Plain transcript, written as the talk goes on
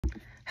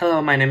Hello,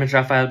 my name is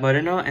Rafael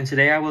Moreno, and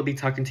today I will be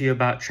talking to you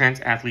about trans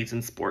athletes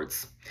in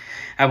sports.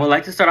 I would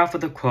like to start off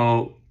with a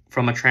quote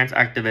from a trans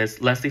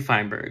activist, Leslie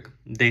Feinberg.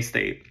 They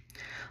state,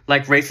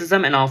 "Like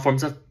racism and all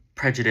forms of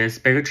prejudice,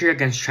 bigotry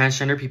against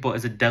transgender people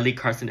is a deadly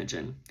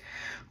carcinogen.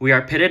 We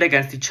are pitted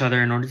against each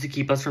other in order to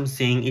keep us from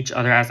seeing each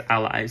other as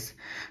allies.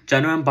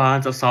 Genuine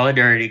bonds of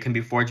solidarity can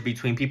be forged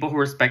between people who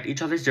respect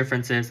each other's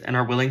differences and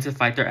are willing to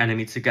fight their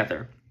enemies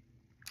together.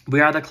 We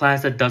are the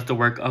class that does the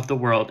work of the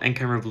world and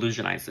can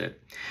revolutionize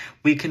it.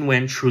 We can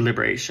win true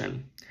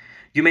liberation."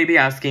 You may be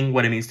asking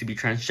what it means to be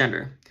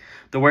transgender.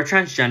 The word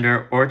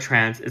transgender or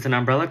trans is an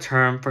umbrella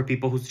term for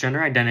people whose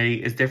gender identity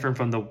is different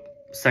from the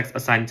sex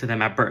assigned to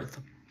them at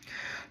birth.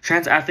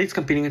 Trans athletes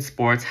competing in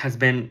sports has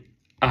been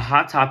a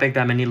hot topic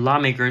that many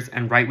lawmakers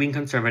and right-wing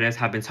conservatives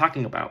have been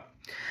talking about.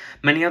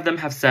 Many of them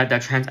have said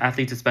that trans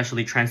athletes,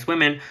 especially trans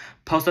women,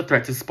 pose a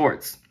threat to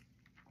sports.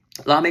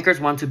 Lawmakers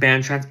want to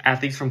ban trans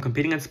athletes from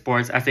competing in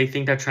sports as they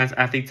think that trans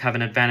athletes have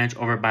an advantage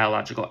over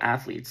biological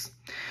athletes.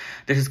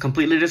 This is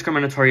completely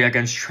discriminatory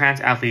against trans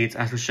athletes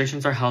as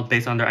restrictions are held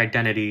based on their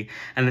identity,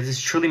 and this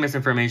is truly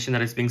misinformation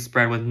that is being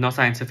spread with no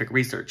scientific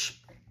research.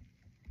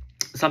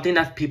 Something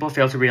that people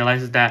fail to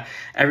realize is that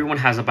everyone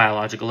has a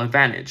biological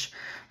advantage.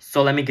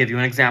 So let me give you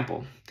an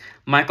example.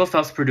 Michael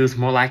Phelps produced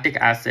more lactic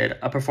acid,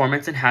 a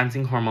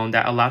performance-enhancing hormone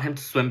that allowed him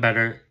to swim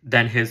better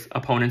than his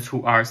opponents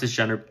who are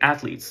cisgender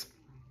athletes.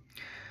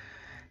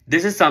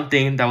 This is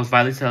something that was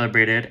widely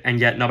celebrated, and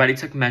yet nobody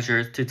took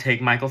measures to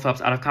take Michael Phelps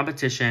out of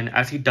competition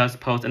as he does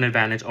pose an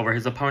advantage over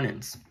his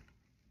opponents.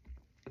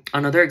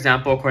 Another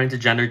example, according to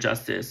Gender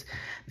Justice,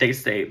 they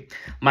state,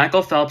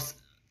 Michael Phelps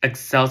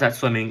excels at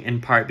swimming in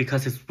part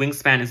because his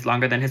wingspan is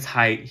longer than his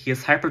height. He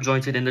is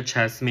hyperjointed in the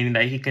chest, meaning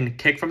that he can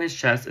kick from his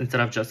chest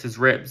instead of just his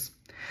ribs.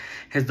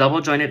 His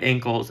double-jointed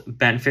ankles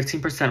bend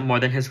 15% more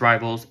than his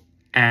rivals,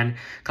 and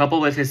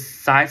coupled with his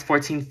size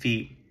 14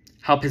 feet,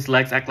 help his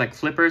legs act like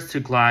flippers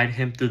to glide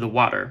him through the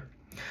water.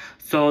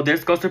 So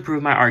this goes to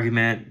prove my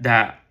argument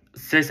that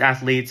cis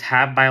athletes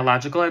have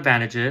biological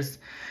advantages,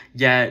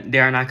 yet they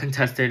are not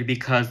contested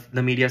because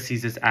the media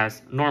sees this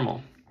as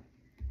normal.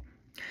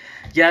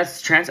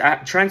 Yes,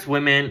 trans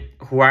women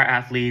who are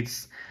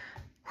athletes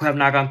who have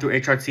not gone through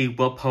HRT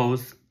will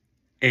pose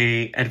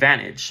an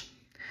advantage.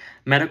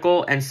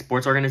 Medical and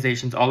sports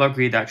organizations all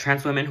agree that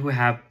trans women who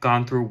have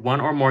gone through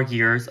 1 or more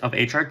years of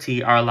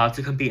HRT are allowed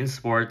to compete in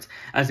sports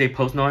as they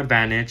pose no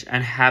advantage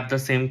and have the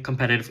same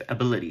competitive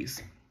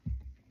abilities.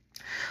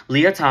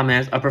 Leah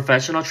Thomas, a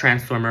professional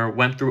trans swimmer,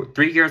 went through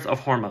 3 years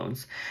of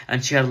hormones,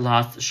 and she had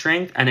lost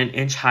strength and an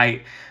inch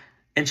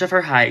of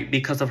her height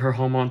because of her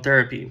hormone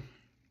therapy.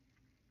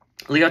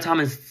 Leah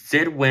Thomas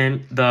did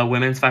win the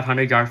women's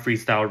 500-yard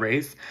freestyle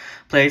race,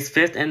 placed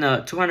 5th in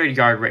the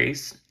 200-yard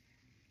race,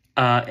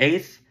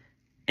 8th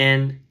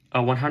in a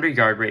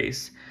 100-yard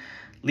race.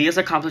 Leah's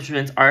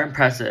accomplishments are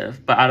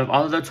impressive, but out of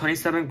all of the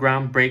 27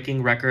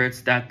 groundbreaking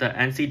records that the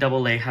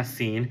NCAA has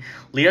seen,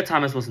 Leah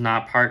Thomas was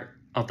not part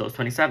of those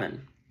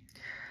 27.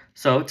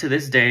 So, to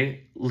this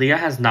day, Leah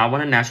has not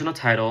won a national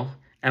title,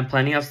 and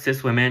plenty of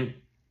cis women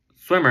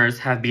swimmers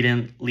have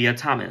beaten Leah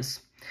Thomas.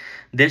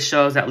 This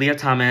shows that Leah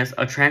Thomas,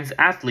 a trans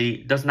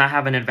athlete, does not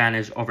have an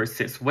advantage over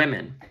cis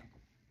women.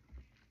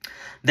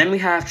 Then we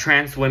have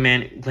trans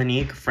woman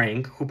Glenique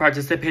Frank, who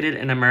participated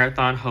in a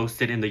marathon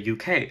hosted in the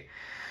UK.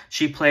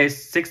 She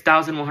placed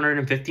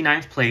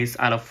 6,159th place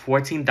out of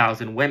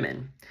 14,000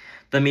 women.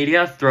 The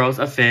media throws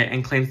a fit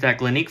and claims that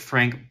Glenique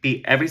Frank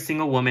beat every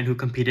single woman who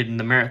competed in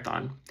the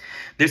marathon.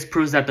 This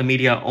proves that the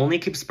media only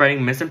keeps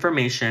spreading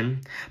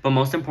misinformation, but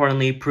most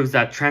importantly proves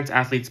that trans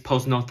athletes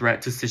pose no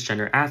threat to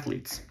cisgender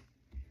athletes.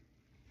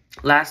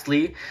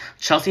 Lastly,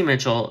 Chelsea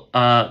Mitchell,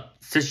 a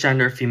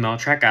cisgender female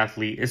track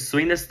athlete, is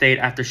suing the state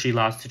after she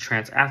lost to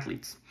trans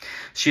athletes.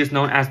 She is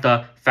known as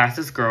the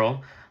fastest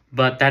girl,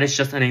 but that is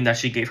just a name that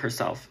she gave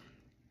herself.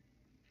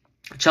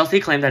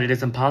 Chelsea claimed that it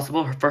is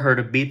impossible for her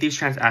to beat these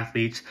trans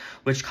athletes,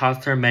 which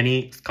cost her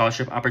many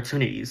scholarship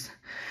opportunities.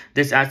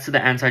 This adds to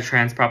the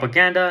anti-trans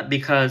propaganda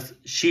because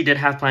she did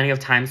have plenty of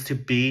times to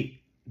beat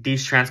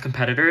these trans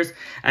competitors,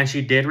 and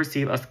she did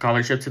receive a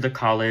scholarship to the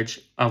College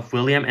of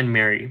William and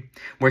Mary,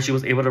 where she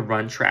was able to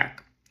run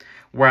track.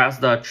 Whereas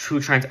the true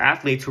trans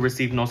athletes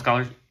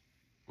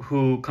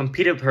who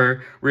competed with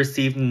her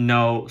received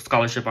no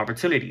scholarship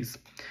opportunities,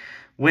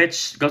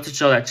 which goes to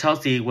show that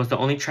Chelsea was the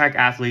only track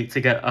athlete to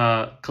get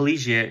a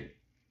collegiate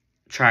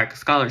track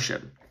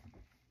scholarship.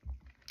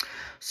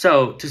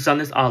 So, to sum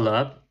this all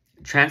up,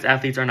 trans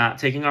athletes are not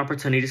taking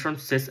opportunities from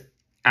cis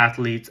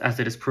athletes, as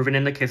it is proven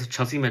in the case of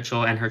Chelsea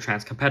Mitchell and her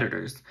trans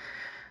competitors.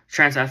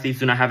 Trans athletes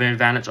do not have an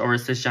advantage over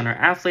cisgender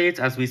athletes,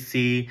 as we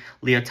see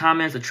Leah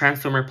Thomas, a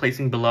trans swimmer,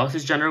 placing below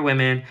cisgender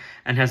women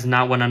and has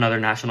not won another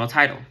national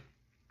title.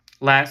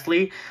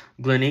 Lastly,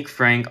 Glenique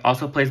Frank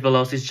also placed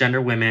below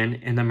cisgender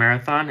women in the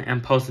marathon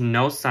and posed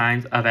no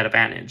signs of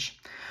advantage.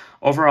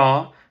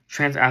 Overall,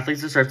 trans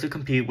athletes deserve to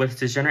compete with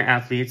cisgender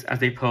athletes as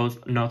they pose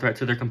no threat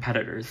to their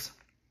competitors.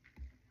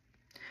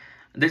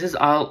 This is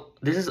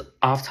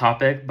off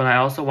topic, but I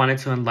also wanted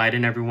to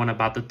enlighten everyone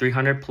about the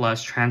 300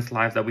 plus trans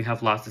lives that we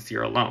have lost this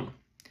year alone.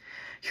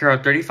 Here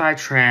are 35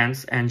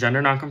 trans and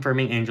gender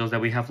non-confirming angels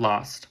that we have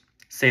lost.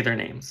 Say their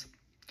names.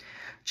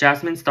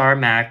 Jasmine Star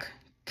Mack,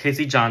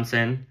 Casey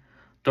Johnson,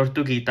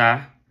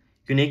 Tortuguita,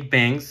 Unique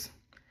Banks,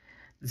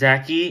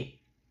 Zaki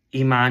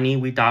Imani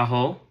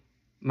Witaho,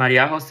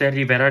 Maria Jose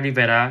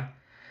Rivera,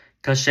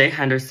 Kashay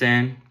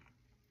Henderson,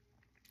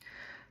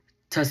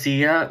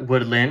 Tasia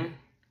Woodland,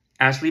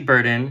 Ashley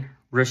Burden,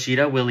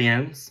 Rashida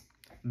Williams,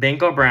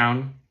 Banko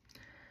Brown,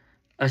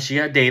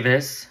 Ashia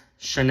Davis,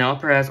 Chanel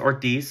Perez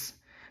Ortiz,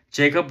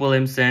 Jacob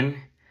Williamson,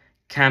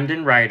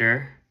 Camden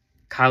Ryder,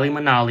 Kylie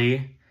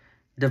Manali,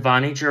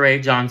 Devani Jure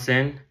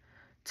Johnson,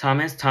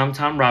 Thomas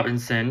Tom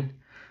Robinson,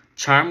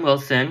 Charm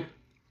Wilson,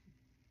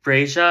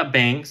 Brasia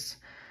Banks,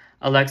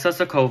 Alexa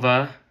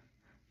Sokova,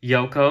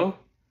 Yoko,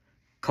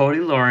 Cody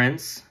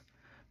Lawrence,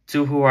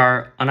 two who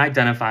are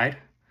unidentified,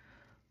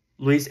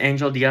 Luis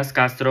Angel Diaz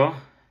Castro,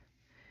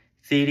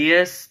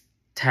 Thaddeus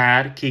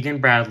Tad Keegan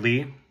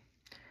Bradley,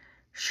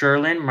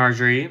 Sherlyn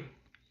Marjorie,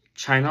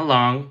 China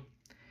Long,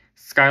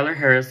 Skylar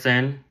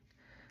Harrison,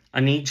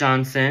 Anit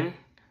Johnson,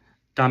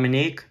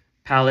 Dominique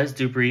Palace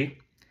Dupree,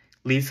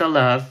 Lisa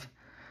Love,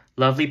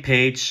 Lovely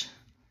Page,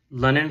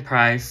 London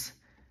Price,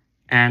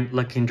 and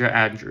Lakindra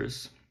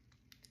Andrews.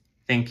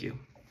 Thank you.